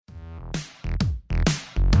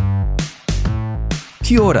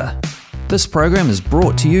Kia ora. This program is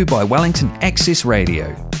brought to you by Wellington Access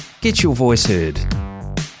Radio. Get your voice heard.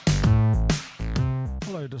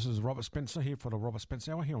 Hello, this is Robert Spencer here for the Robert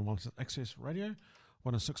Spencer Hour here on Wellington Access Radio,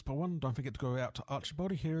 106.1. Don't forget to go out to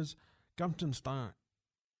Archibald. Here's Gumpton Star.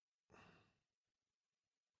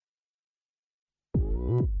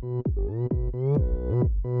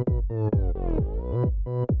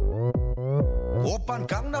 오빤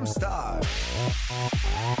강남스타일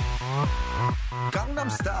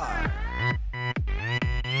강남스타일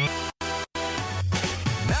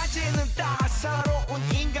낮에는 따사로운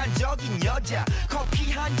인간적인 여자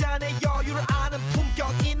커피 한 잔에 여유를 아는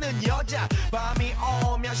품격 있는 여자 밤이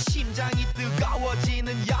오면 심장이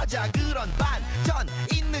뜨거워지는 여자 그런 반전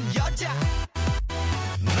있는 여자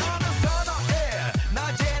너는 선호해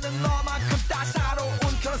낮에는 너만큼 따사로운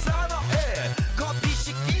그런 선호해 커피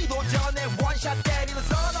식기도 전에 원샷 때리는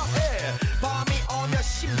선호해 밤이 오면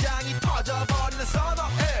심장이 터져버리는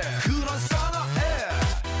선호해 그런 선호해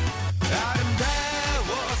아름다워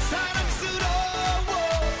사랑스러워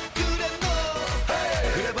그래 너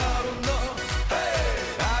hey. 그래 바로 너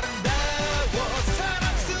hey. 아름다워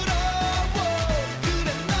사랑스러워 그래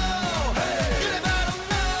너 hey. 그래 바로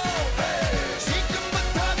너 hey.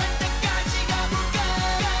 지금부터 갈 때까지 가볼까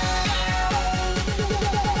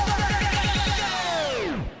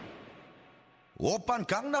오빤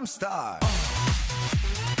강남스타일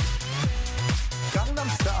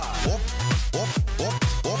강남스타일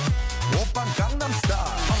오빤 강남스타일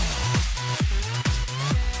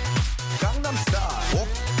강남스타일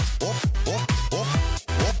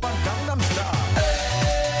오빤 강남스타일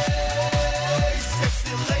에이 섹시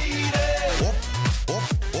레이디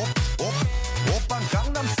오빤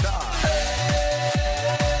강남스타일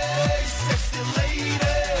에이 섹시 레이디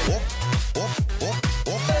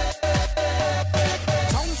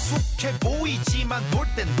성숙해 보이지만 놀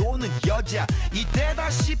땐 노는 여자 이때다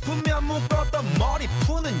싶으면 묶었던 머리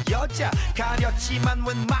푸는 여자 가렸지만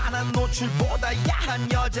웬만한 노출보다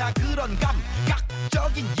야한 여자 그런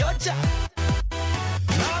감각적인 여자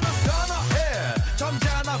나는 선호해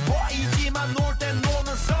점잖아 보이지만 놀 땐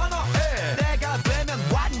노는 선호해 내가 되면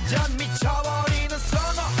완전 미쳐버리는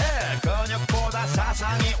선호해 근육보다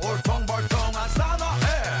사상이 울퉁불퉁한 선호해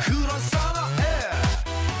그런 선호해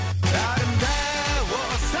아름다워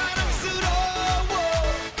사랑스러워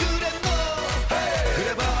그래 너 hey. 그래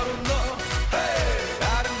바로 너 hey.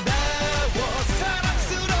 아름다워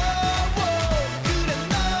사랑스러워 그래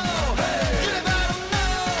너 hey. 그래 바로 너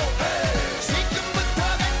hey. 지금부터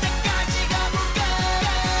갈 때까지 가볼까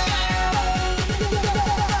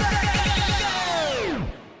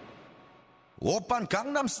오빤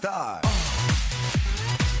강남스타일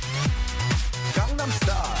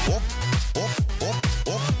강남스타일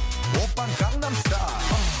오빤 강남스타일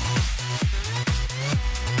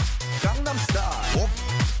강남스타일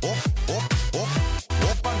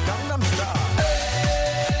오빤 강남스타일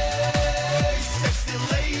에이 섹시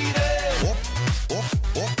레이디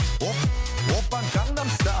오빤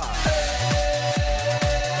강남스타일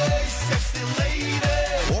에이 섹시 레이디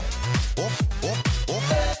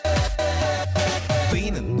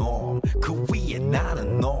뛰는 놈 그 위에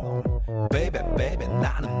나는 놈 베이베 베이베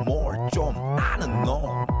나는 뭘 좀 아는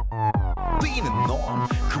놈 뛰는 놈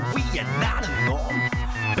그 위에 나는 놈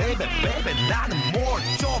베이베 베이베 나는 뭘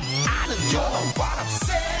좀 아는 놈 You know what I'm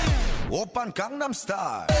saying 오빤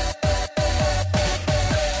강남스타일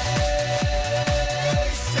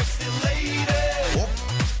섹시 레이디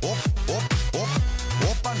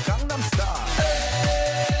오빤 강남스타일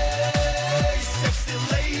섹시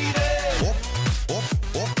레이디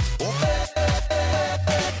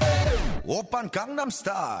오빤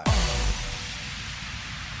강남스타일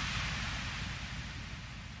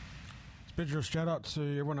Special shout out to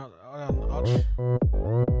everyone at Arch.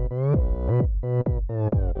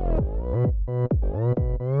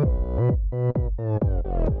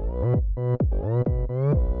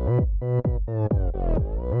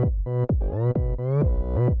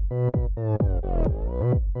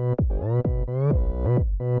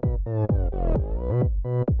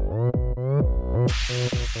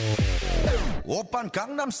 오빤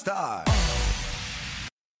강남스타일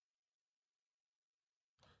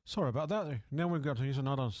Sorry about that. Now we've got to use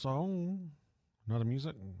another song, another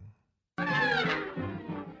music.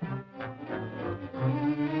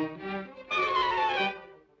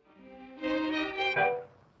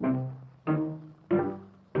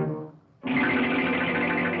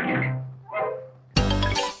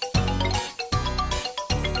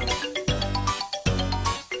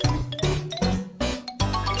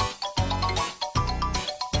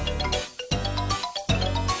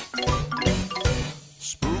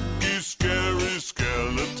 Spooky, scary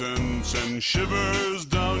skeleton skeletons send shivers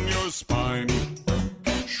down your spine.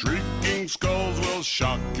 Shrieking skulls will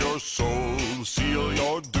shock your soul, seal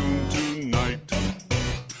your doom tonight.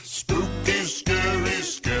 Spooky, scary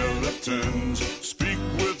skeletons speak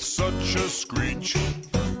with such a screech.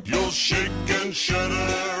 You'll shake and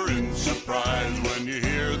shudder in surprise when you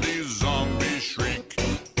hear these zombies shriek.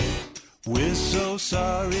 We're so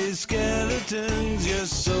sorry, skeletons, you're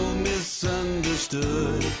so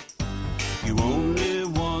misunderstood. You only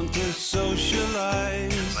want to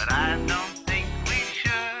socialize, but I don't think we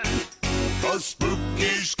should. 'Cause spooky,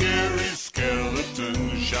 scary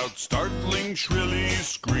skeletons shout startling, shrilly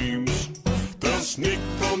screams. They'll sneak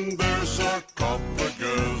from their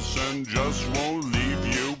sarcophagus and just won't leave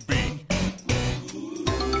you be.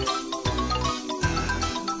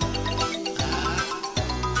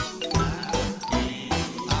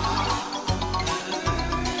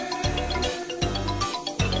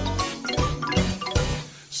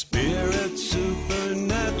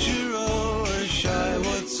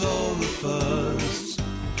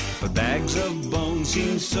 Bags of bones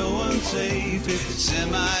seem so unsafe. It's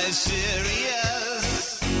semi-serious.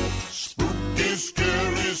 Spooky,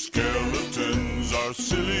 scary skeletons are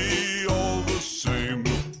silly all the same.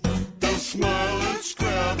 They'll smile and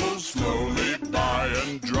scrabble slowly by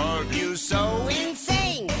and drive you so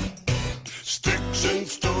insane. Sticks and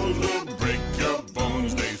stones will break your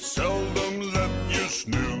bones. They seldom let you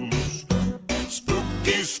snooze.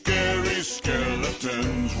 Spooky, scary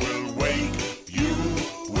skeletons will wake you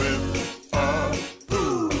with a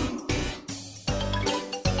boo.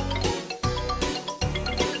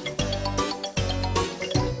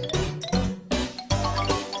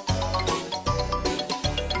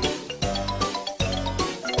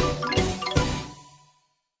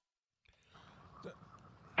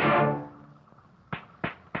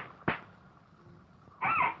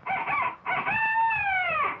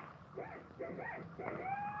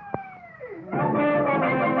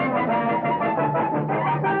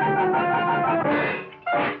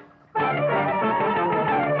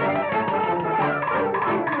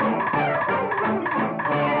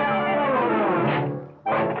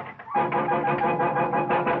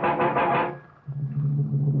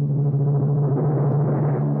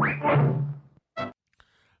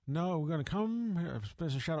 No, we're going to come. A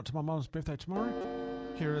special shout out to my mum's birthday tomorrow.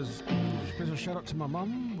 Here is a special shout out to my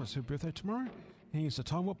mum. It's her birthday tomorrow. Here's the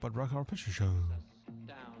Time Warp by Rock Horror Picture Show.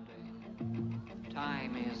 Astounding.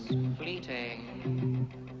 Time is fleeting.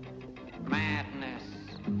 Madness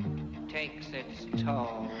takes its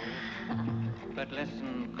toll. But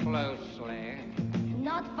listen closely.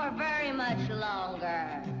 Not for very much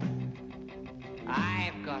longer.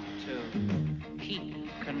 I've got to keep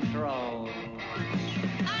control.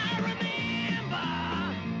 I remember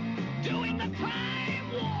doing the Time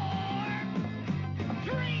Warp,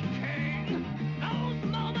 drinking those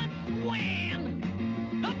moments when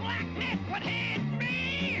the blackness would hit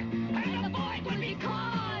me and the void would be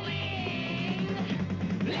calling.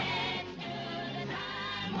 Let's do the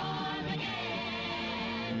Time Warp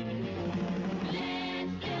again.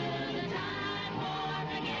 Let's do the Time Warp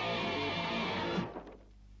again.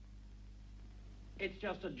 It's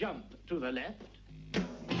just a jump to the left.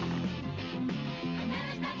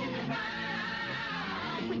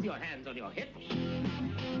 With your hands on your hips.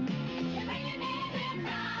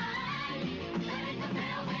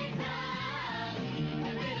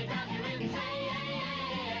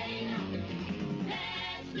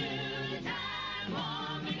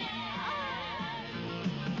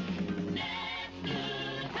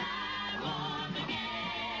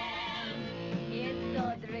 It's so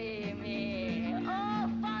dreamy. Oh,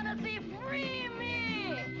 fantasy, free me.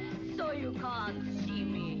 So you can't see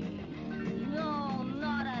me. No,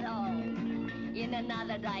 not at all. In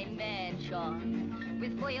another dimension,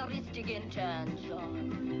 with voyeuristic intention.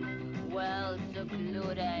 Well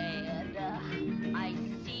secluded, I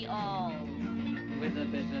see all. With a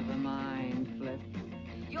bit of a mind flip.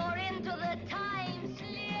 You're into the time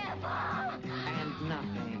slip. And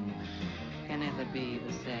nothing can ever be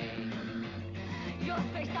the same. You're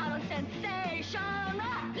spaced out on sensation.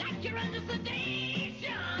 Like you're under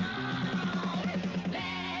sedation.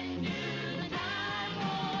 Let's do the Time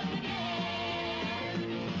Warp again.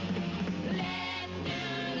 Let's do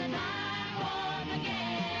the Time Warp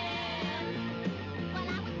again. Well, I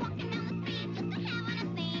was walking down the street just to have a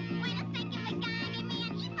scene when a second guy gave me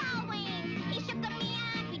an evil wing. He shook me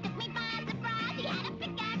up, he took me by surprise. He had a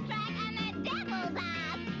pickaxe track and a devil's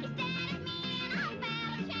eyes. He stared at me and I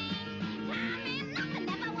felt a change. Time is nothing,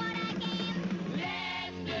 never what I gained.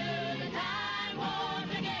 Let's do the Time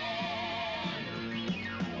Warp again.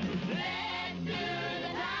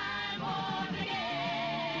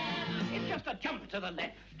 to the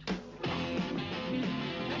left. And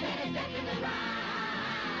then a step to the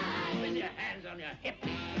right. With your hands on your hips.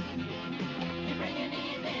 You bring your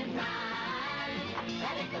knees in right.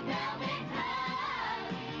 That is the pelvic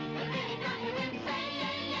thrust. The really doctor insane.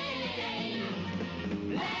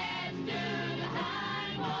 Let's do the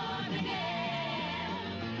time warp again.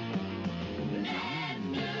 Let's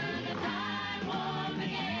do the time warp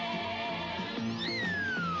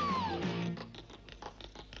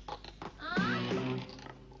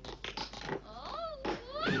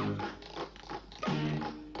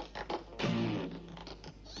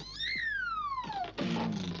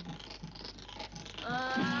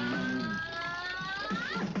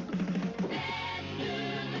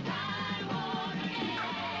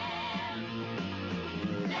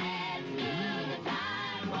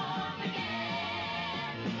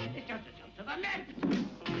It's just a jump to the left.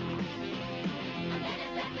 And then a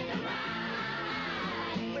step to the right.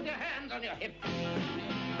 With your hands on your hips.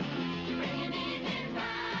 You bring your knees in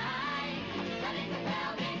right. That is the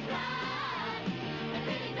pelvic thrust. The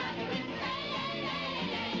really doctor insane.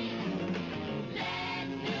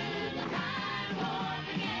 Let's do the time warp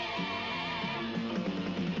again.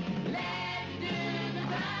 Let's do the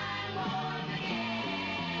time warp again.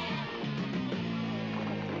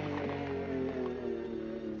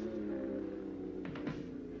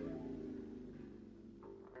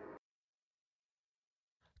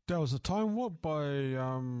 That was a Time Warp by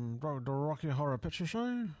the Rocky Horror Picture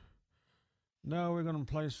Show. Now we're going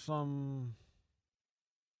to play some...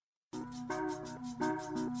 The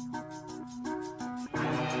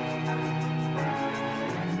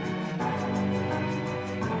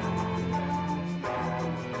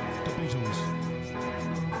Beatles.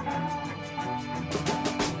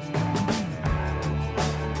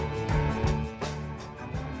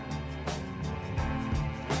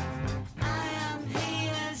 I am he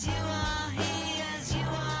as you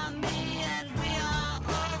are me, and we are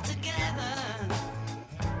all together.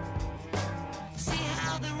 See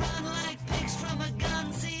how they run like pigs from a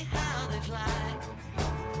gun, see how they fly.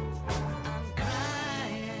 I'm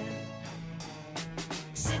crying,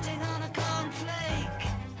 sitting on a cornflake,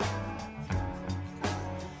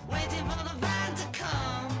 waiting for the van to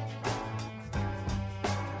come.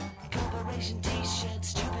 Corporation t-shirt,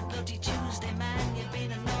 stupid bloody Tuesday, man. You've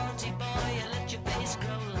been a naughty boy, you let your face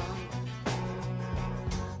grow long.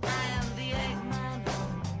 I am the Eggman,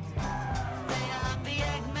 they are the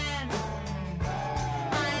Eggmen.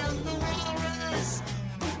 I am the walrus,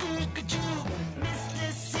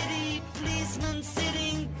 Mr. City Policeman,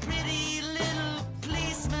 sitting pretty little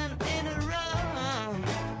policeman in a row.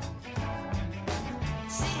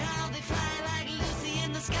 See how they fly like Lucy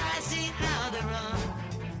in the sky, see how they run.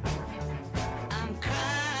 I'm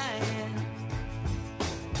crying.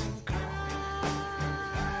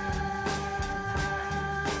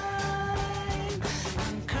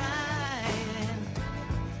 I'm crying.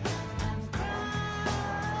 I'm crying.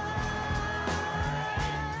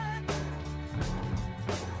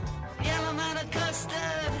 Yellow man, a cuss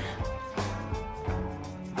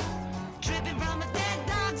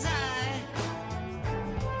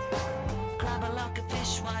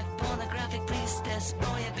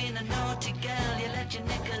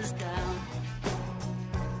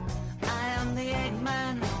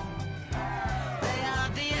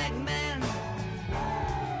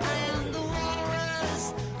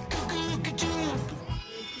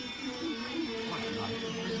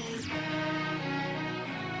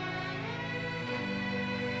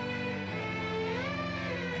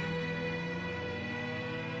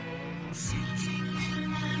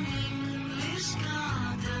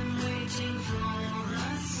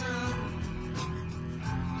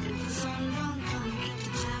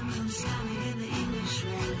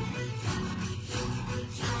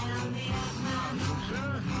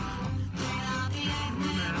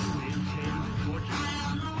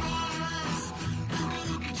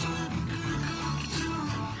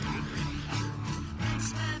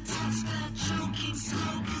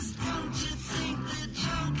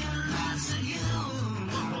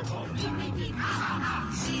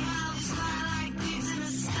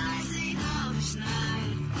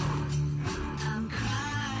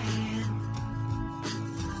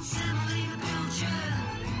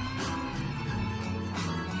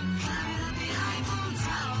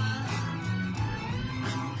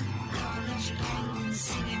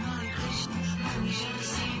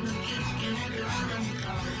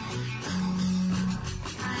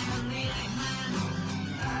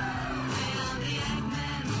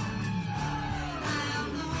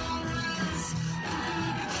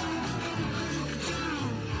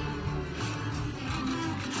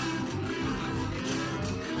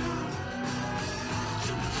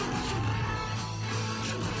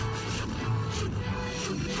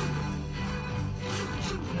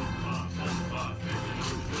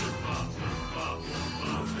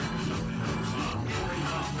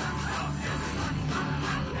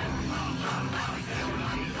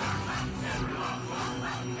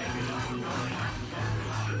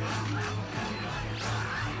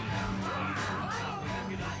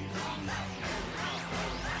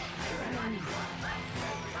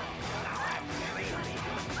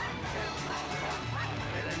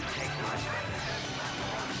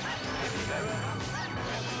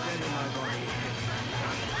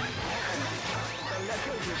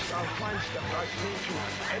I'll find stuff like teaching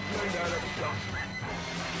Edmund out of dust.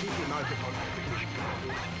 Keep your eyes upon the British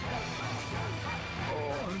people.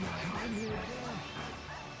 Oh, untimely again.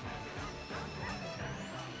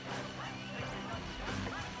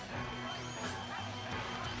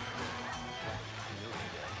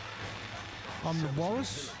 I'm the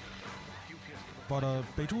Walrus by the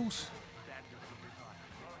Beatles.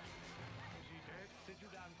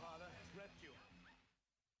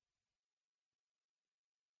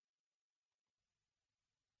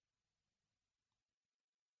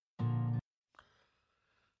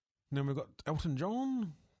 And then we've got Elton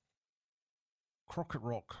John, Crockett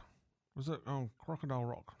Rock. Was it? Oh, Crocodile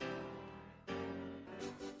Rock.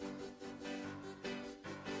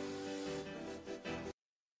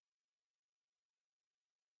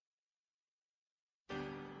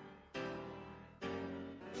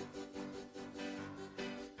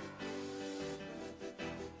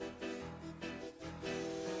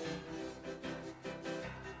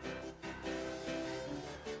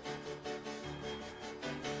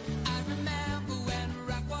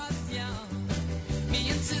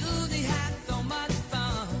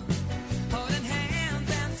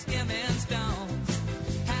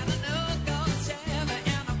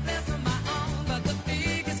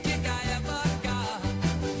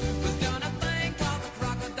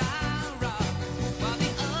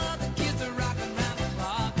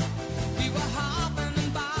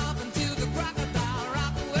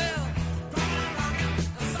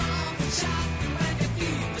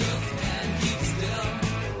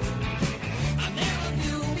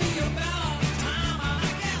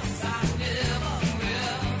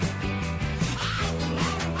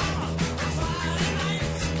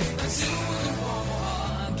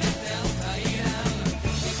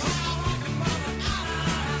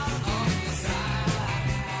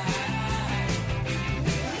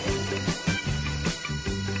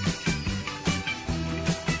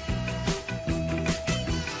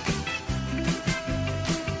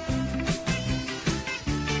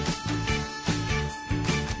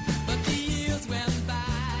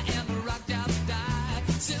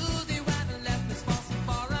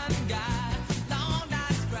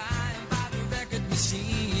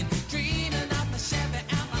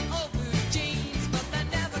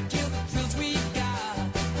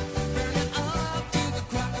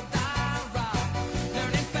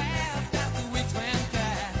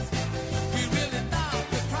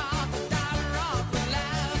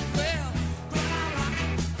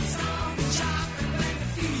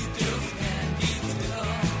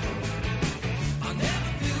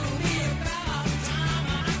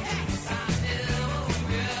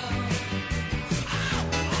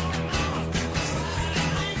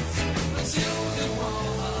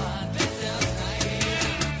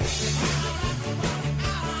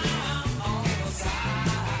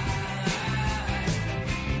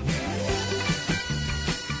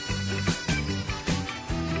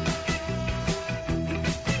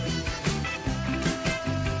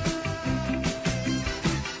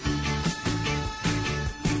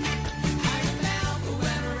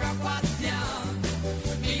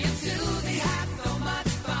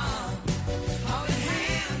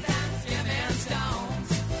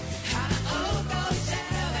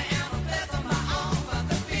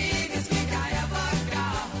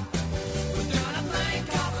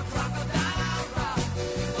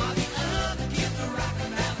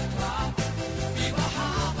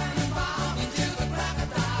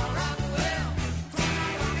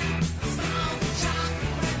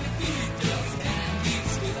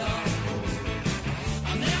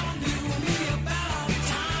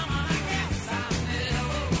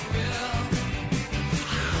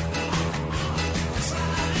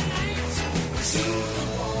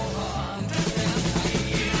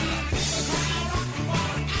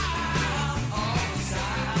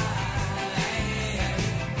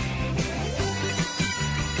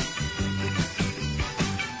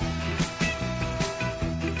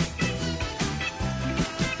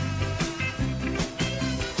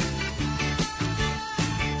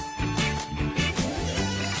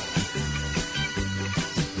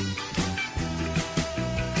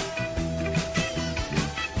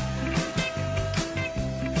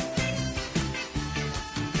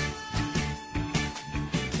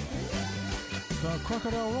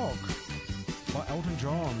 Crocodile Rock by Elton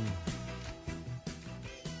John.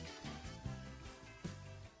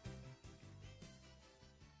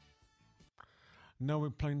 Now we're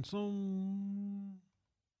playing some...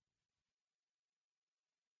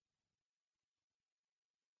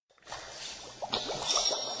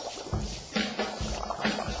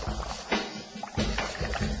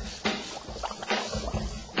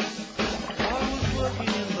 I was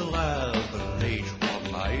working in the lab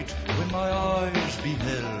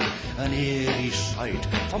an eerie sight,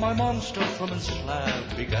 for my monster from his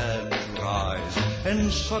slab began to rise,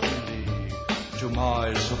 and suddenly, to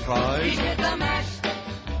my surprise, he did the mash.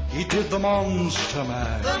 He did the monster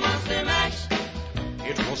mash. The monster mash.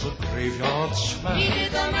 It was a graveyard smash. He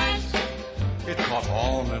did the mash. It caught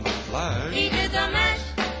on in a flash. He did the mash.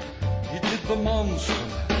 He did the monster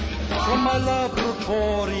mash. From my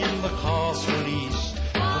laboratory in the castle east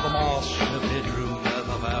to the master bedroom where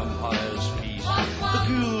the vampires feast, the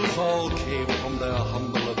ghouls all came from their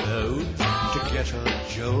humble abode to get a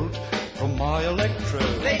jolt from my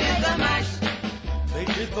electrode. They did the mash. They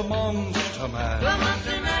did the monster mash. The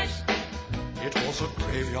monster mash. It was a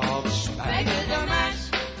graveyard smash. They did the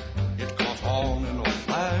mash. It caught on in a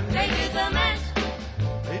flash. They did the mash.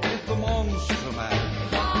 They did the monster mash.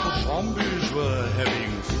 The zombies were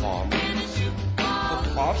having fun. The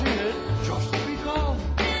party had just begun.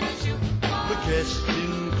 The guests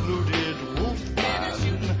included Wolfman,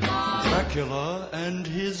 Dracula, and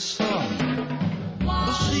his son.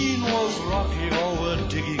 The scene was rocking, all were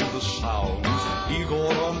digging the sounds.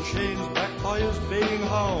 Igor on chains, backed by his baying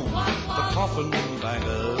hounds. The coffin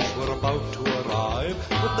bangers were about to arrive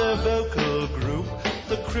with their vocal group,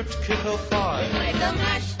 the Crypt Kicker Five. They played the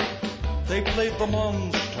mash. They played the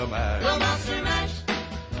monster mash. The monster mash.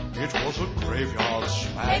 It was a graveyard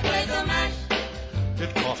smash. They played the mash.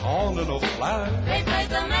 It caught on in a flash. They played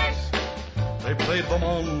the mash. They played the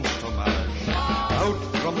monster mash. Out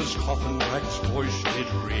from his coffin, Drac's voice did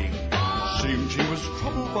ring. Seemed he was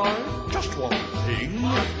troubled by just one thing.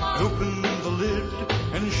 Opened the lid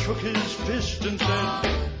and shook his fist and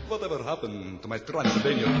said, "Whatever happened to my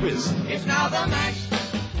Transylvania quiz?" It's now the mash.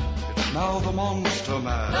 It's now the monster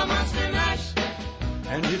mash. The monster mash.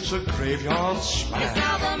 And it's a graveyard smash. It's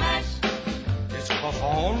now the mash. It's caught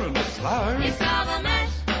on in a flash. It's now the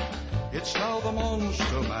mash. It's now the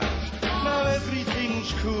monster mash. Now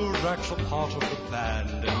everything's cool. Drac's a part of the band,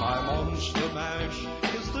 and my monster mash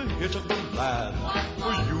is the hit of the land.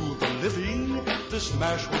 For you, the living, this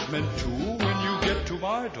mash was meant to. When you get to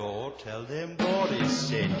my door, tell them God is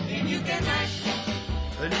sent. Then you can mash.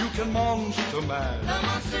 Then you can monster mash. The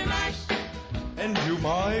monster mash. And you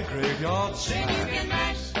my graveyard smash. Then you can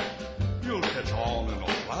mash. You'll catch on in a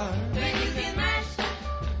flash. Then you can mash.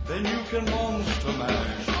 Then you can monster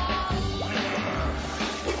mash.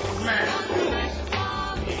 Mash.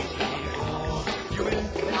 You in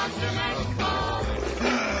monster mash.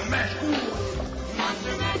 Mash.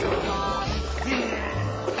 Monster mash.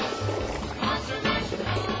 Monster mash.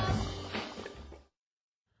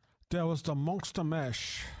 There was the monster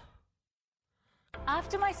mash.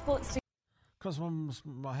 After my sports. Because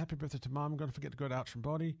my happy birthday to Mum, I'm going to forget to go to Ouch and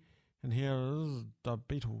Body. And here is the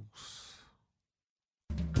Beatles.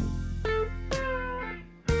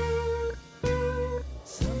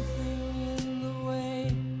 Something in the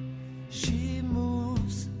way she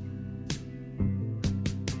moves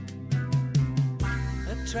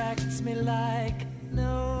attracts me like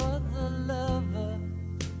no other lover.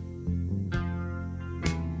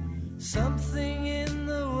 Something in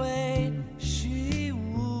the way she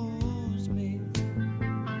woos me.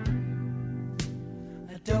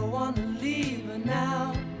 I don't want to leave her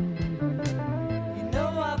now. You know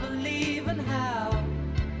I believe in how.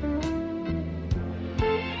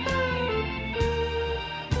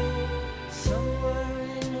 Somewhere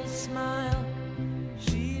in her smile,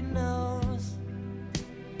 she knows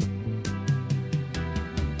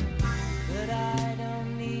that I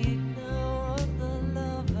don't need no other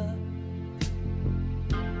lover.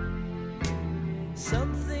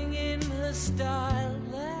 Something in her style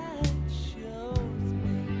that shows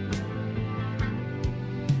me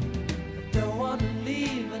I don't want to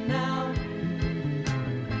leave her now.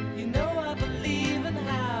 You know I believe in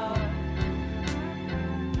how.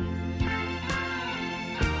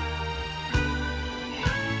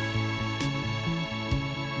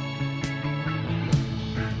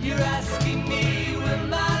 You're asking me, will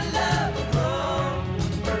my love grow?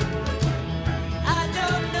 I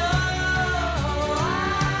don't know,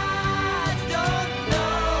 I don't know.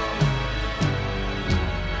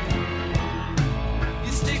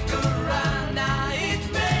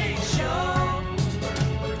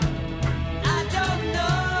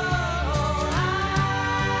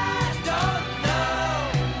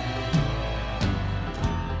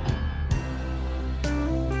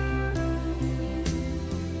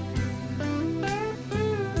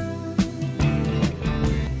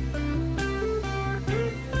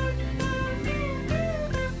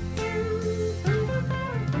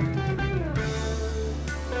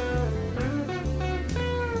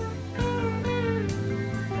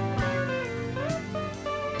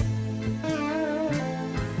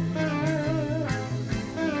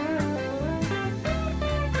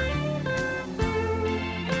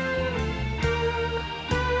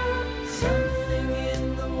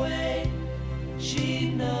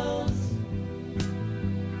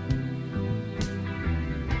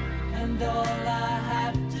 and all I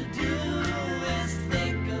have to do is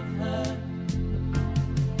think of her.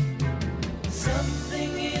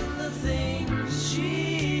 Something in the things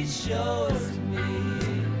she shows me.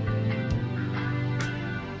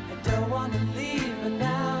 I don't want to leave her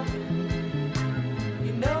now.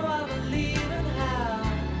 You know I believe in how.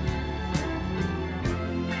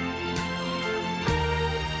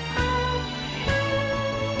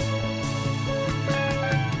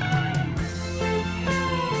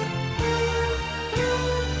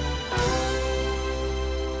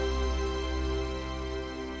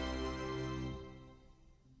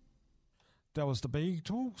 That was the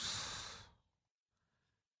Beatles.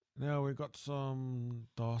 Now we've got some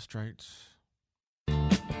Dire Straits. You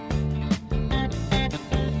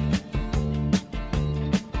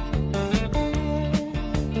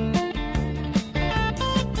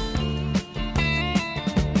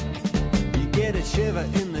get a shiver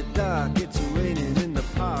in the dark, it's raining in the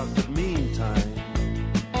park, but meantime,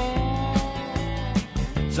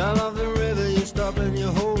 sound of the river, you stop and you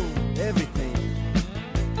hold everything.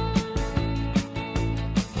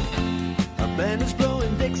 A band is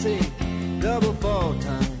blowing Dixie, double fall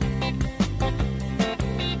time.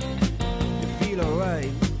 You feel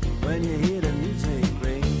alright when you hear the music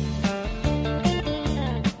ring.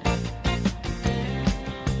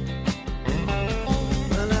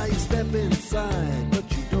 Well, now you step inside,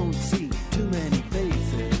 but you don't see too many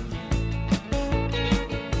faces.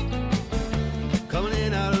 Coming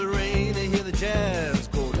in out of the rain, they hear the jazz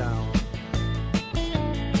go down.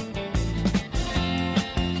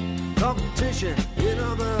 Competition in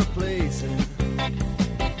other places,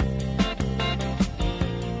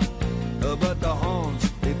 but the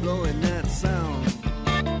horns, they blowing that sound.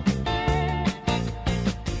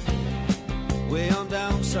 Way on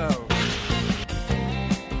down south,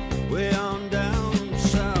 way on down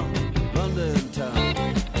south, London town.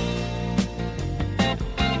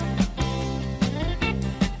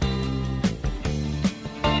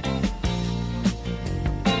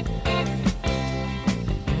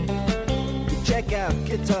 Check out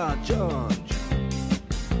Guitar George,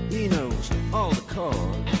 he knows all the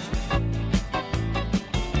chords.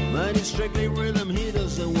 Mine is strictly rhythm, he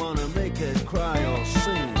doesn't want to make it cry or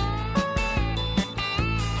sing.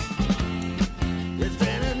 If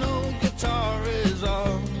then an old guitar is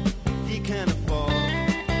all he can afford,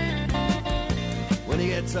 when he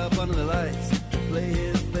gets up under the lights to play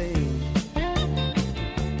his thing,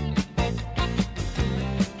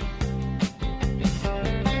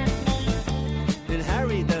 and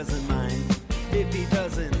Harry doesn't mind if he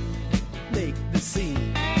doesn't make the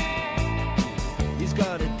scene. He's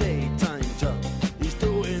got a daytime job, he's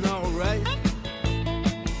doing alright.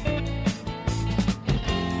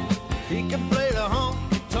 He can play the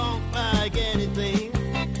honky-tonk like anything,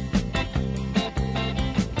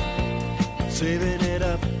 saving it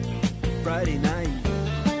up Friday night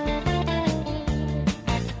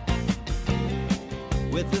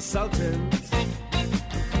with the Sultans,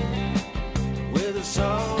 with the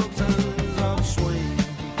Sultans of Swing.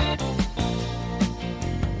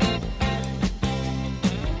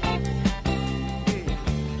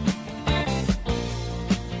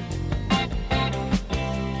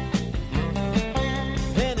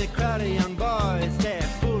 And a crowd of young boys, they're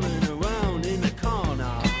fooling around in the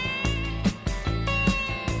corner,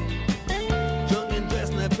 drunk and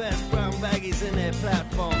dressed in their best brown baggies in their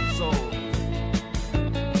platform soles.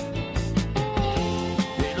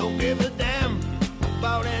 They don't give a damn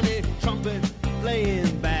about any trumpet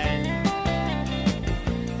playing band.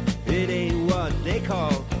 It ain't what they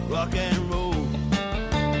call rock and roll.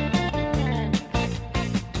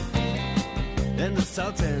 And the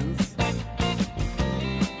Sultans,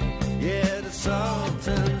 yeah, the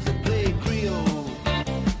Sultans, they play Creole.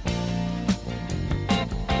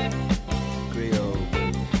 Creole.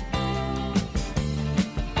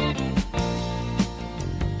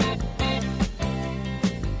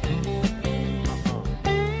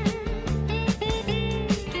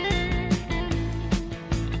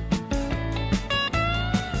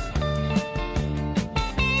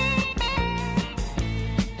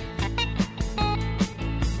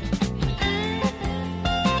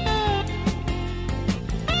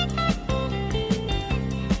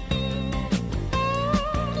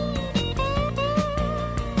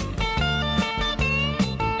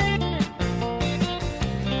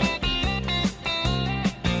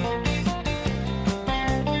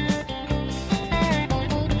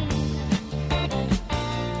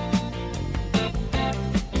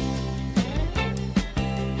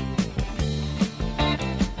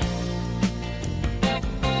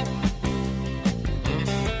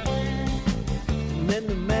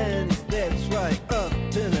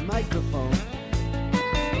 microphone.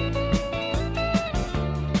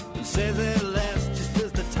 And says it last just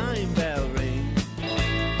as the time bell rings.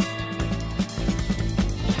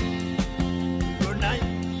 Good night,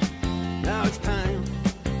 now it's time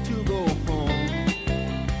to go home.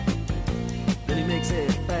 Then he makes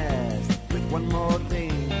it fast with one more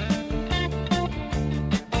thing.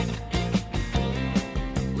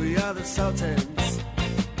 We are the Sultans.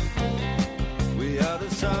 We are the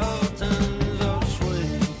Sultans of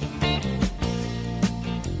Swing.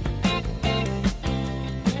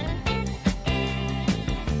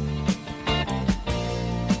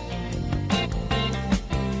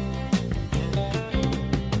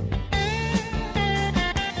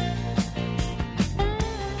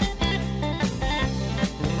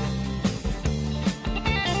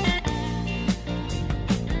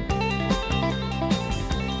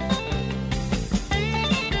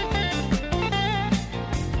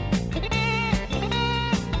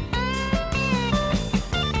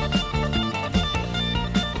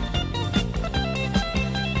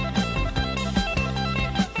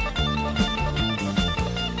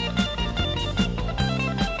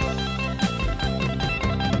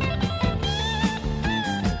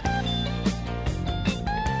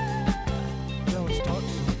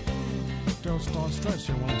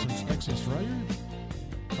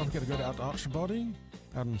 Body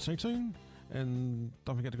out in Seatoon, and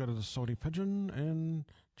don't forget to go to the Salty Pigeon and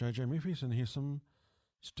JJ Murphy's and hear some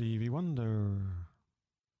Stevie Wonder.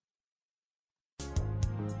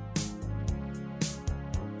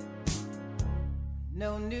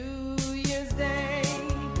 No New Year's Day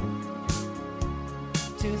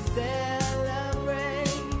to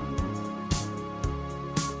celebrate,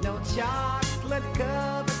 no chocolate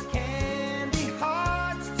covered candy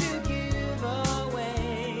hearts to give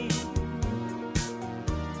away.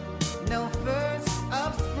 No first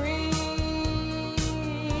of spring,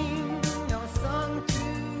 no song to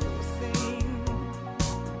sing.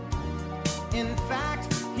 In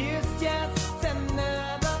fact, here's just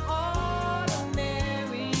another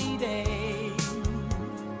ordinary day.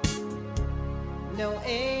 No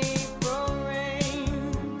April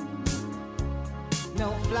rain,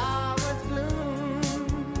 no flowers bloom,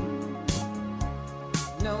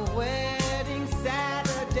 no wedding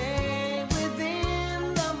Saturday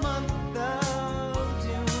within the month of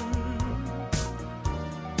June.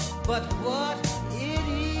 But what it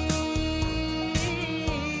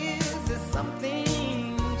is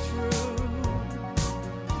something true,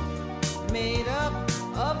 made up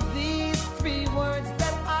of these three words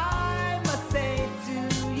that I must say to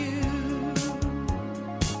you.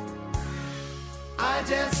 I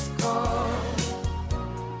just called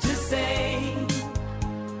to say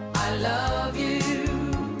I love you.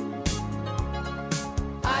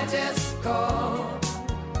 I just called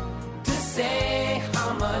to say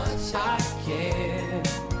how much I care.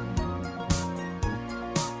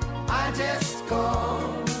 I just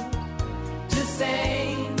called to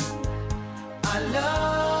say I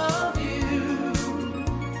love you,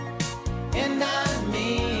 and I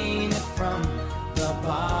mean it from the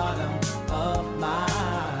bottom of my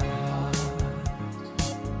heart.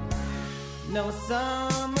 No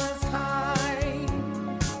summer's high,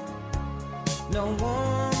 no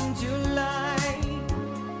warm July,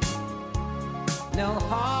 no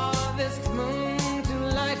harvest moon to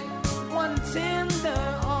light one tender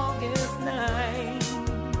August night,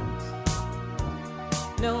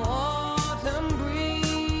 no autumn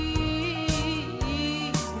breeze,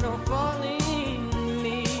 no falling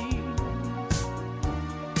leaves,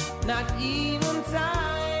 not even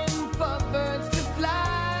time for birds to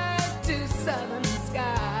fly to southern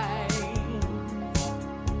skies,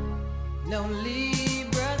 no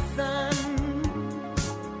Libra sun,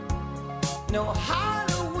 no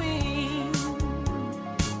Halloween,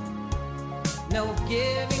 no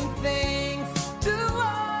giving thanks to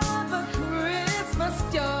all the Christmas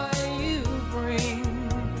joy you bring.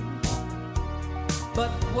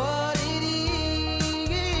 But what it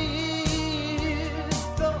is,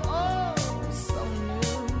 though oh so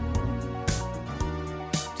new,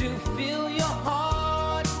 to fill your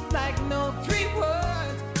heart like no three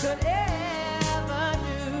words could ever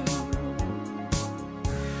do.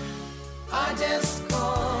 I just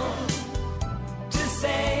called to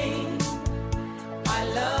say I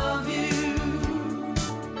love you.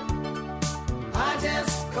 I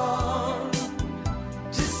just called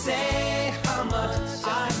to say how much I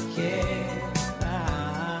care. I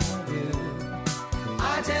do.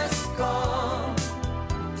 I just called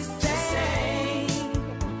to say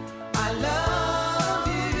I love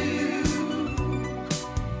you,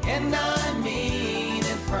 and I mean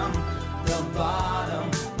it from the bottom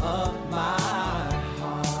of my heart.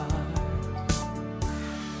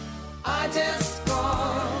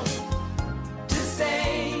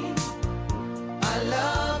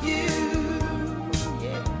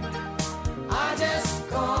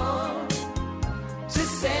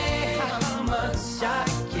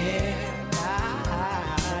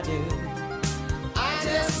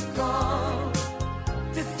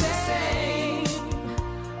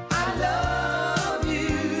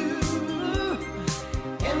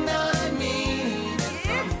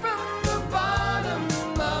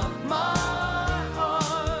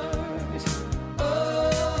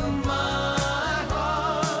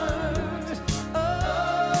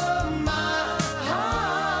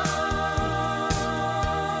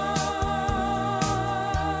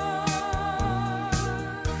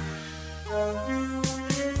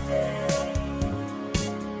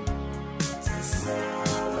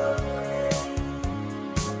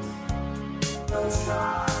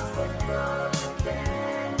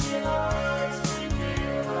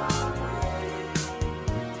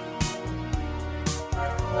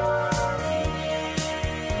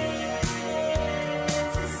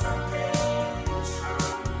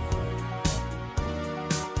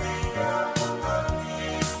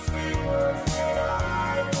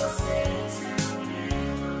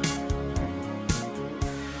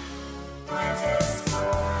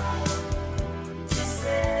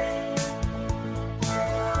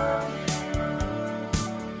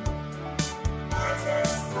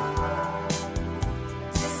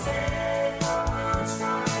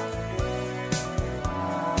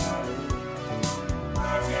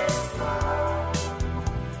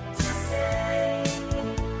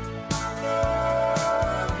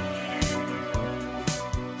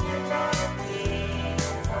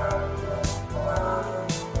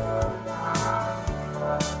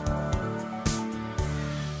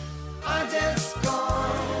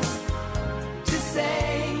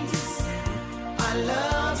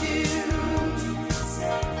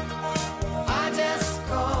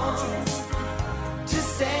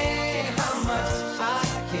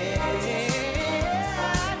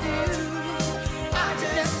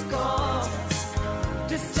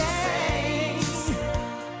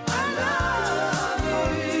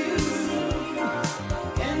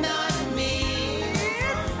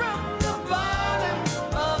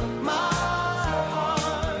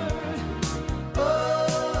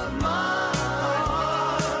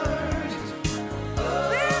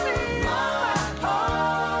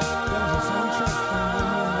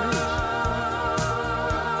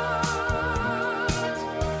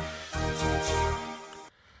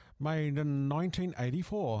 made in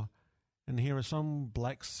 1984. And here is some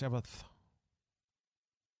Black Sabbath.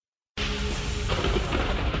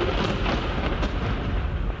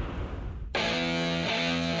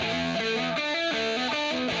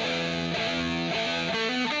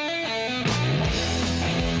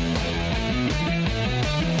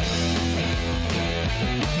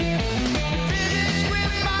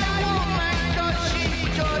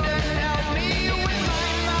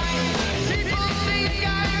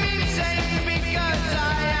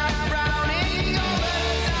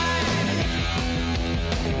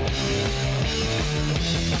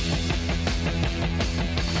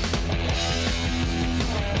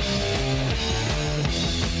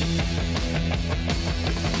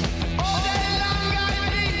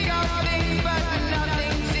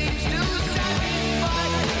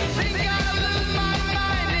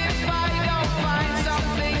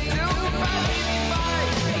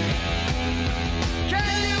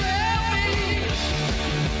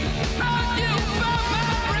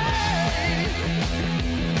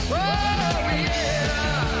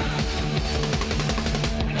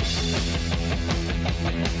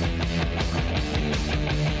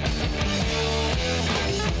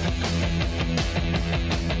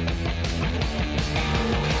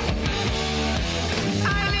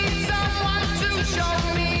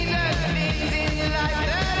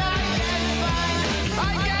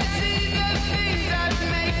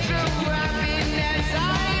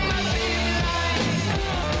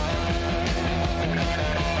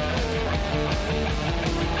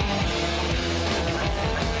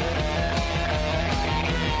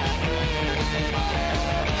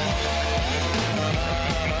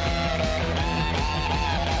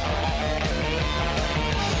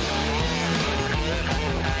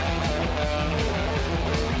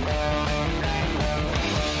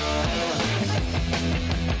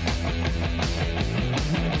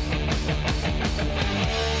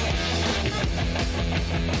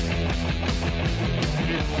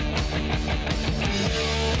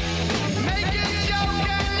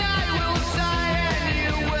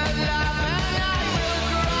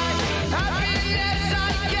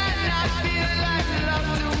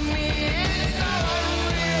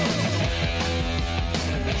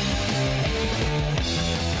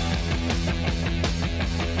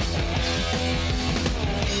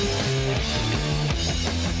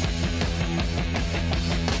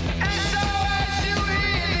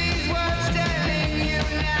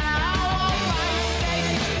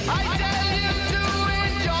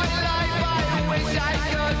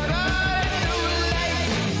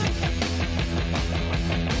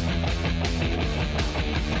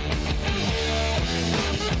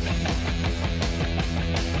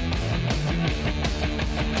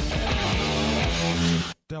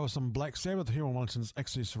 That was some Black Sabbath here on Wellington's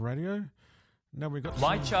Access Radio. Now we got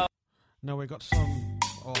My some, child. Now we got some.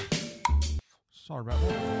 Oh, sorry about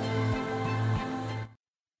that.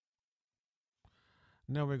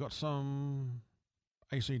 Now we got some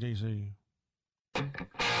AC/DC.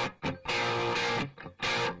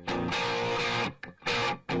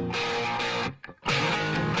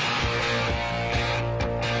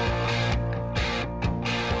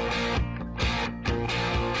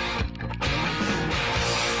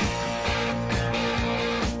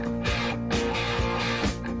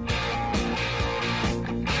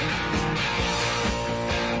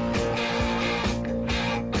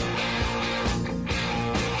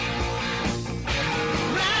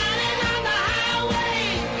 Riding on the highway,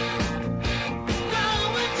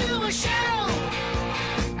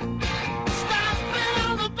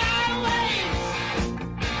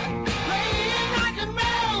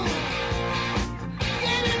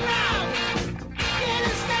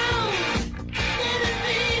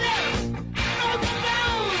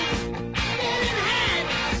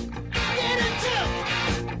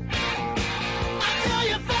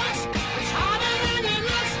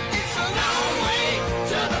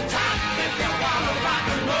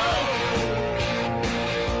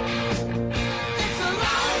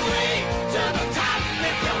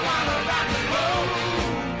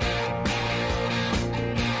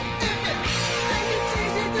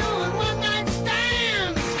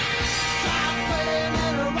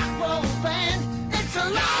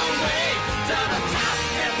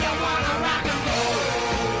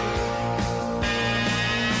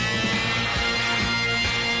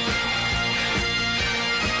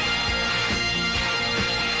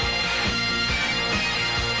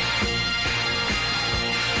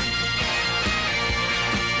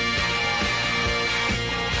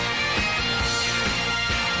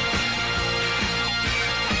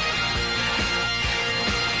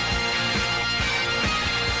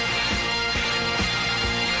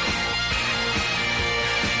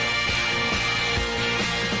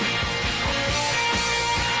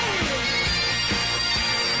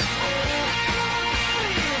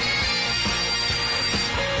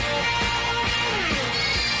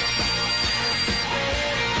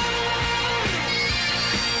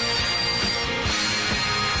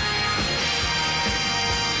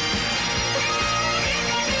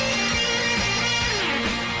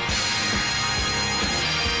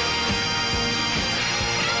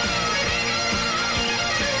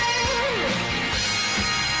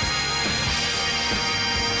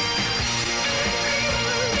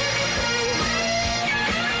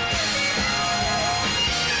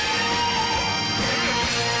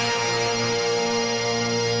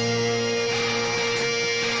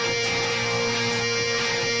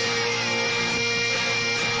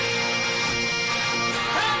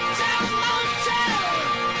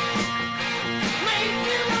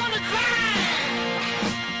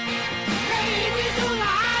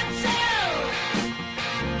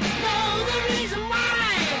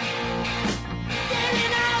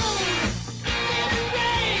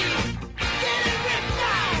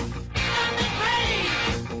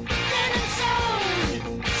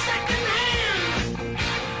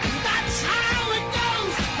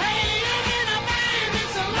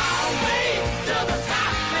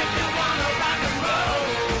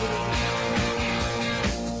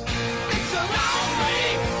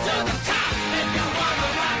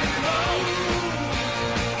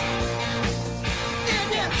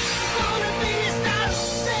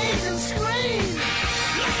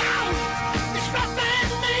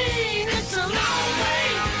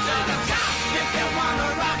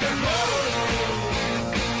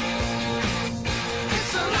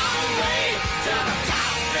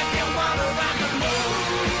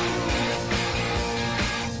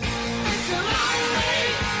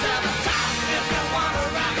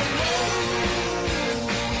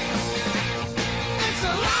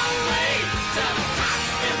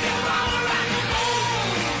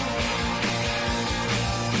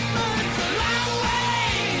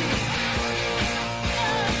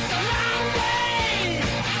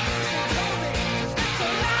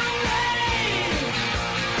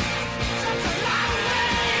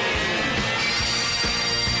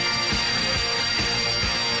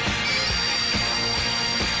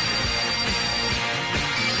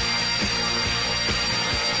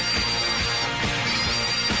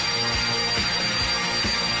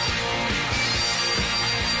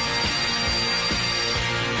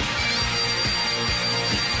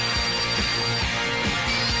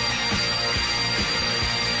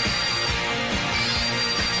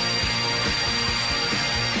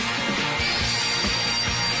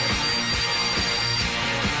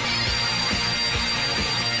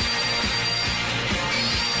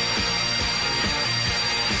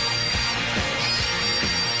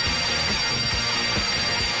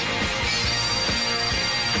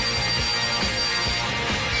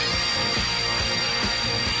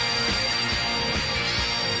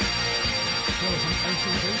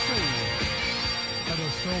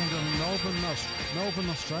 Melbourne,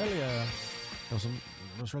 Australia. There's some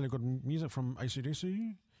Australia good music from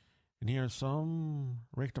AC/DC. And here's some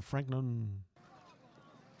Rector Franklin.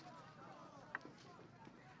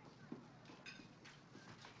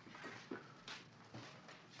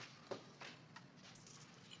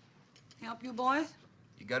 Help you, boys?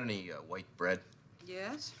 You got any white bread?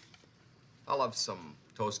 Yes. I'll have some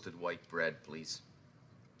toasted white bread, please.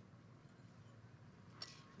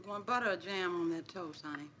 You want butter or jam on that toast,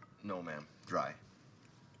 honey? No, ma'am. Dry.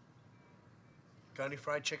 Got any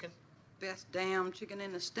fried chicken? Best damn chicken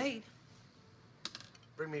in the state.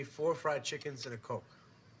 Bring me 4 fried chickens and a Coke.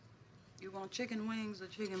 You want chicken wings or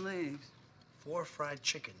chicken legs? 4 fried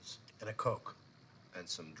chickens and a Coke. And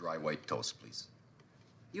some dry white toast, please.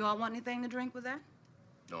 You all want anything to drink with that?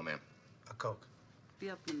 No, ma'am. A Coke. Be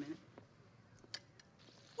up in a minute.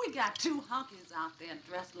 We got 2 hunkies out there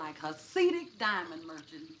dressed like Hasidic diamond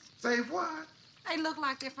merchants. Say what? They look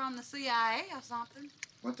like they're from the CIA or something.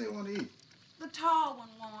 What they want to eat? The tall one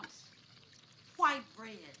wants white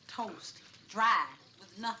bread, toast, dry,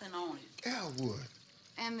 with nothing on it. Elwood.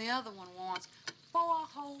 And the other one wants 4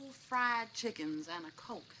 whole fried chickens and a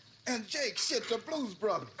Coke. And Jake, shit, the Blues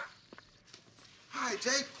Brothers. Hi,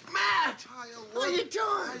 Jake. Matt! Hi, Elwood. How you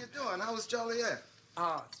doing? How you doing? How was Joliet?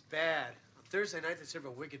 Oh, it's bad. On Thursday night, they serve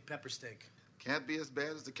a wicked pepper steak. Can't be as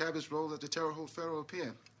bad as the cabbage rolls at the Terre Haute Federal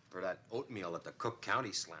Pen. Or that oatmeal at the Cook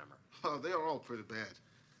County Slammer. Oh, they are all pretty bad.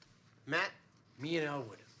 Matt, me and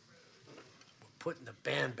Elwood, we're putting the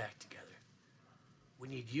band back together. We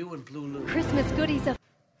need you and Blue Lou. Christmas goodies of...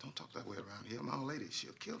 Don't talk that way around here. My old lady,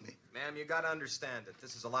 she'll kill me. Ma'am, you gotta understand that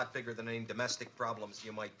this is a lot bigger than any domestic problems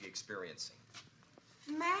you might be experiencing.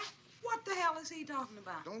 Matt, what the hell is he talking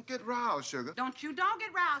about? Don't get riled, sugar. Don't get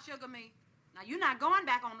riled, sugar me. Now, you're not going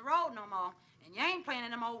back on the road no more, and you ain't playing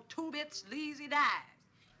in them old 2-bit sleazy dives.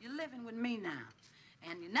 You're living with me now,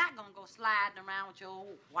 and you're not gonna go sliding around with your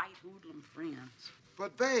old white hoodlum friends.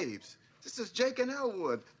 But, babes, this is Jake and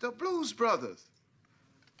Elwood, the Blues Brothers.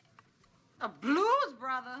 The Blues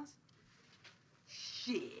Brothers?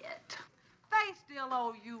 Shit. They still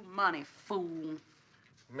owe you money, fool.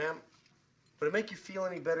 Ma'am, would it make you feel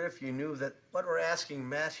any better if you knew that what we're asking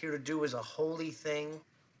Matt here to do is a holy thing?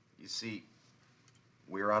 You see,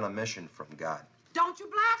 we're on a mission from God. Don't you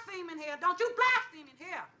blaspheme in here. Don't you blaspheme in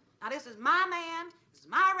here. Now, this is my man. This is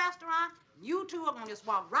my restaurant. You two are going to just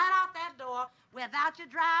walk right out that door without your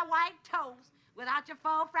dry white toast, without your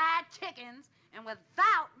 4 fried chickens, and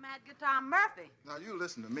without Mad Guitar Murphy. Now, you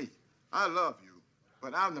listen to me. I love you,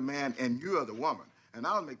 but I'm the man and you're the woman, and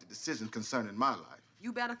I'll make the decision concerning my life.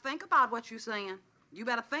 You better think about what you're saying. You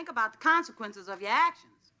better think about the consequences of your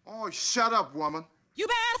actions. Oh, shut up, woman. You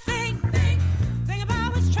better think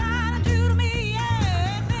about what you're trying to do to me,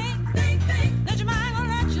 yeah. Think, let your mind go,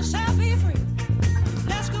 let yourself be free.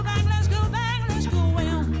 Let's go back, let's go way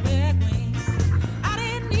on the back way. I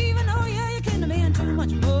didn't even know you couldn't have been too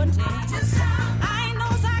much more than 10. I ain't no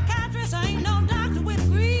psychiatrist, I ain't no doctor with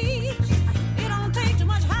degrees. It don't take too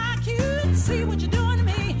much IQ to see what you're doing to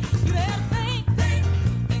me. You better think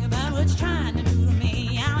about what you're trying to do to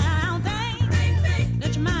me. I don't think,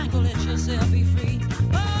 let your mind go, let yourself be free.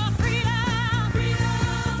 Oh, freedom.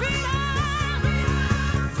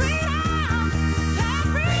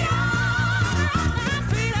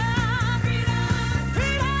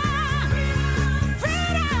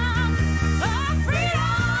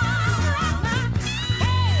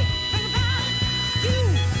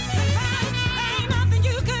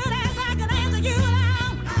 You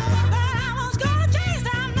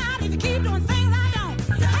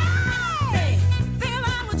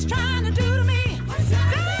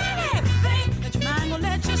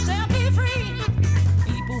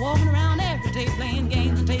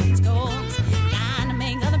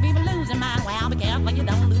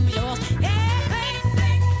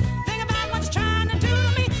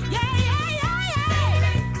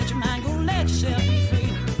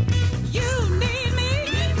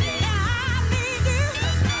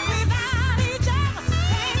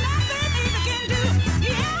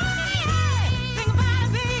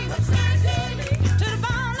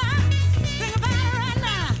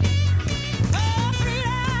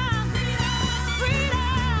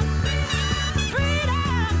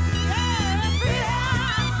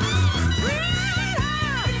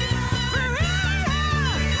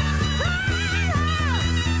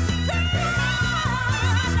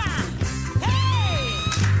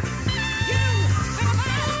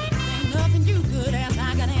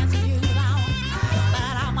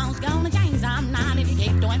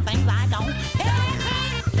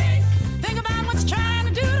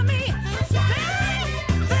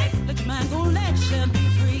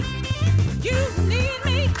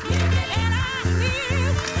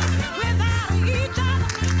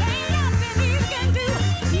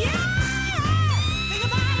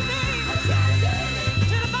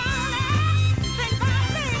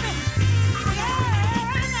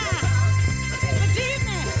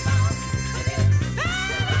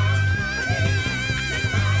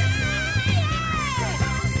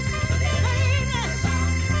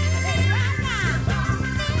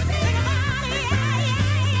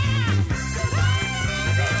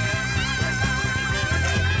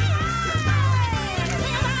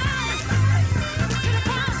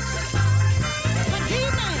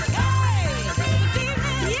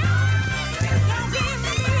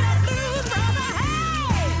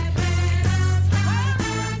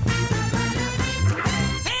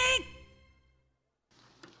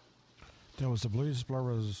was the Blues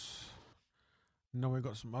Blowers. Now we've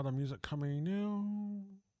got some other music coming now.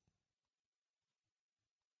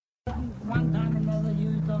 One time or another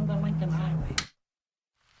used on the Lincoln Highway.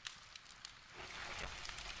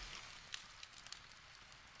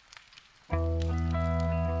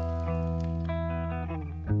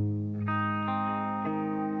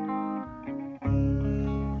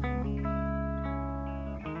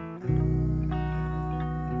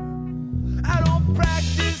 I don't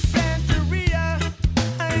practice Santeria.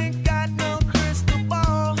 I ain't got no crystal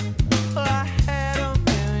ball. I had $1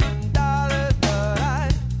 million, but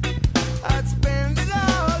I'd spend it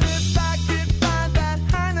all if I could find that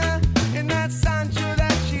Hannah in that Sancho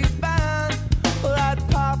that she's bound. Well, I'd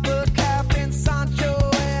pop a cap in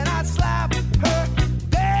Sancho and I'd slap her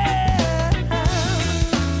down.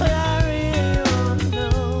 But I really wanna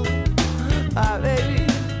know, baby.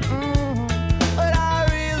 But I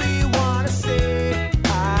really wanna say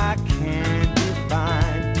I can't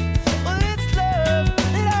define. Well, it's love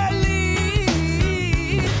that I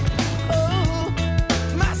need. Oh,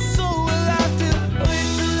 my soul will have to wait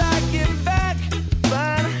till I get back.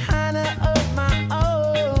 Find a Hannah of my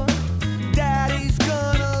own. Daddy's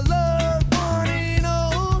gonna love one and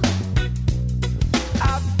all.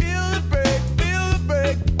 I feel the break, feel the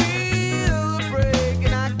break, feel the break,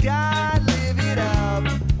 and I gotta live it up.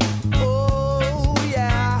 Oh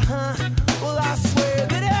yeah, well I swear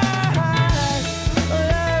that I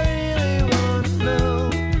really wanna know,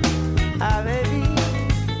 baby.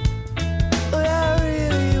 Well, I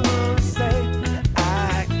really wanna say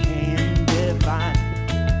I can't define.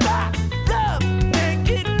 Love, make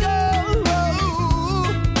it go.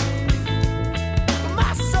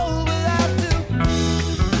 My soul will have to.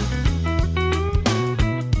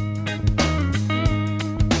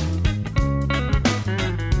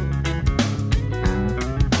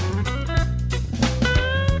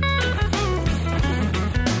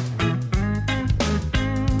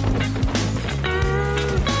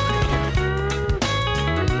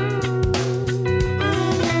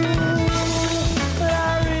 But I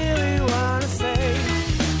really wanna say,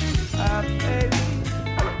 baby.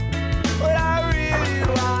 What I really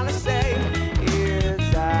wanna say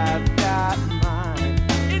is I've got mine,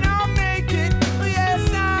 and I'll make it.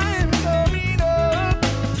 Yes, I'm coming up.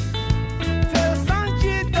 Tell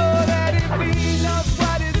Sanchito that if he knows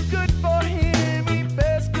what is good for him, he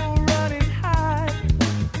best go running high.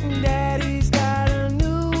 Daddy's got a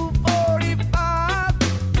new 45.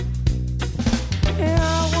 And I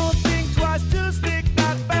won't think twice to stick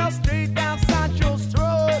that bell straight down Sancho's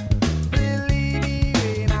throat. Believe me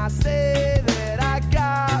when I say that I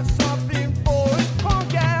got something for his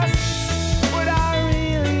punk ass. What I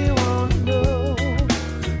really want to know,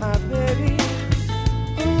 my baby,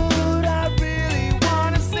 what I really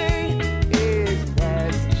want to say is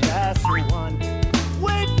there's just one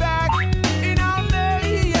way back, and I'll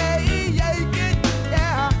make it,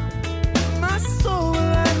 yeah. My soul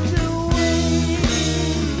will have to wait.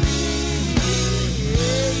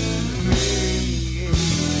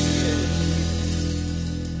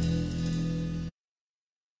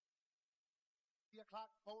 3 o'clock,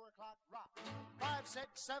 4 o'clock, rock. 5, 6,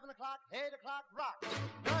 7 o'clock, 8 o'clock, rock.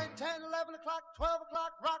 9, 10, 11 o'clock, 12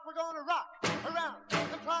 o'clock, rock. We're gonna rock around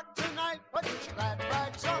the clock tonight. Put your glad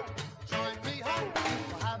rags on. Join me home.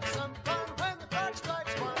 We'll have some fun when the clock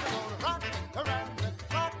strikes 1. We're gonna rock around the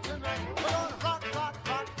clock tonight. We're gonna rock, rock,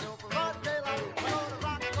 rock till broad daylight. We're gonna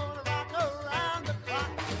rock around the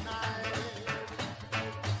clock tonight.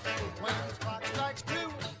 When the clock strikes 2,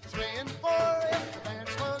 3, and 4, if the band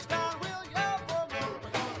slows down, we'll yell for more.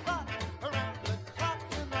 We're gonna rock around the clock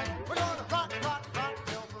tonight. We're gonna rock, rock, rock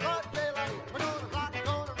till broad daylight. We're gonna rock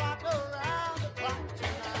around the clock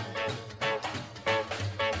tonight.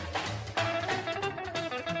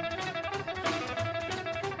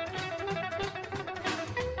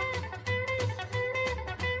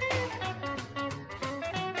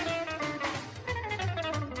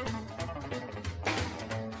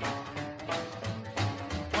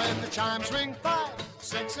 When the chimes ring 5,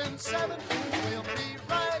 6, and 7, we'll be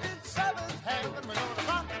right in 7th heaven. We're gonna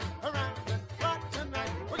rock around the clock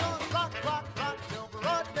tonight. We're gonna rock, rock, rock till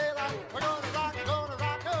broad daylight. We're gonna rock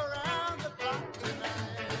around the clock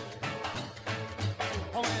tonight.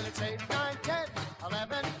 Oh, when it's 8, 9, 10,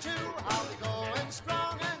 11, 2, I'll be going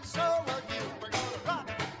strong, and so will you. We're gonna rock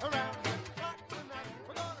around the clock tonight.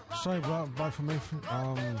 We're gonna rock. So, bye from me.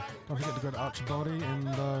 Don't forget to go to Archibody and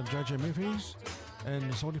JJ Murphy's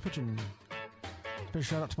and Salty Pigeon. Special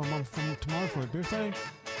shout out to my mum from tomorrow for her birthday,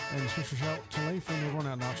 and special shout out to Lee from everyone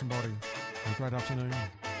out in Archibody. Have a great afternoon.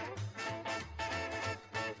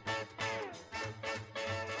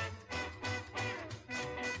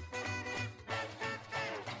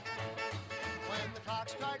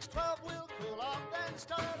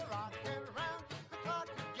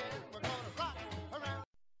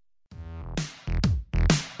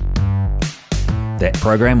 That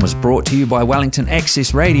program was brought to you by Wellington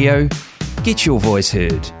Access Radio. Get your voice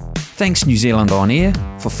heard. Thanks New Zealand On Air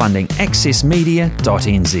for funding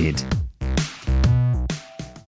accessmedia.nz.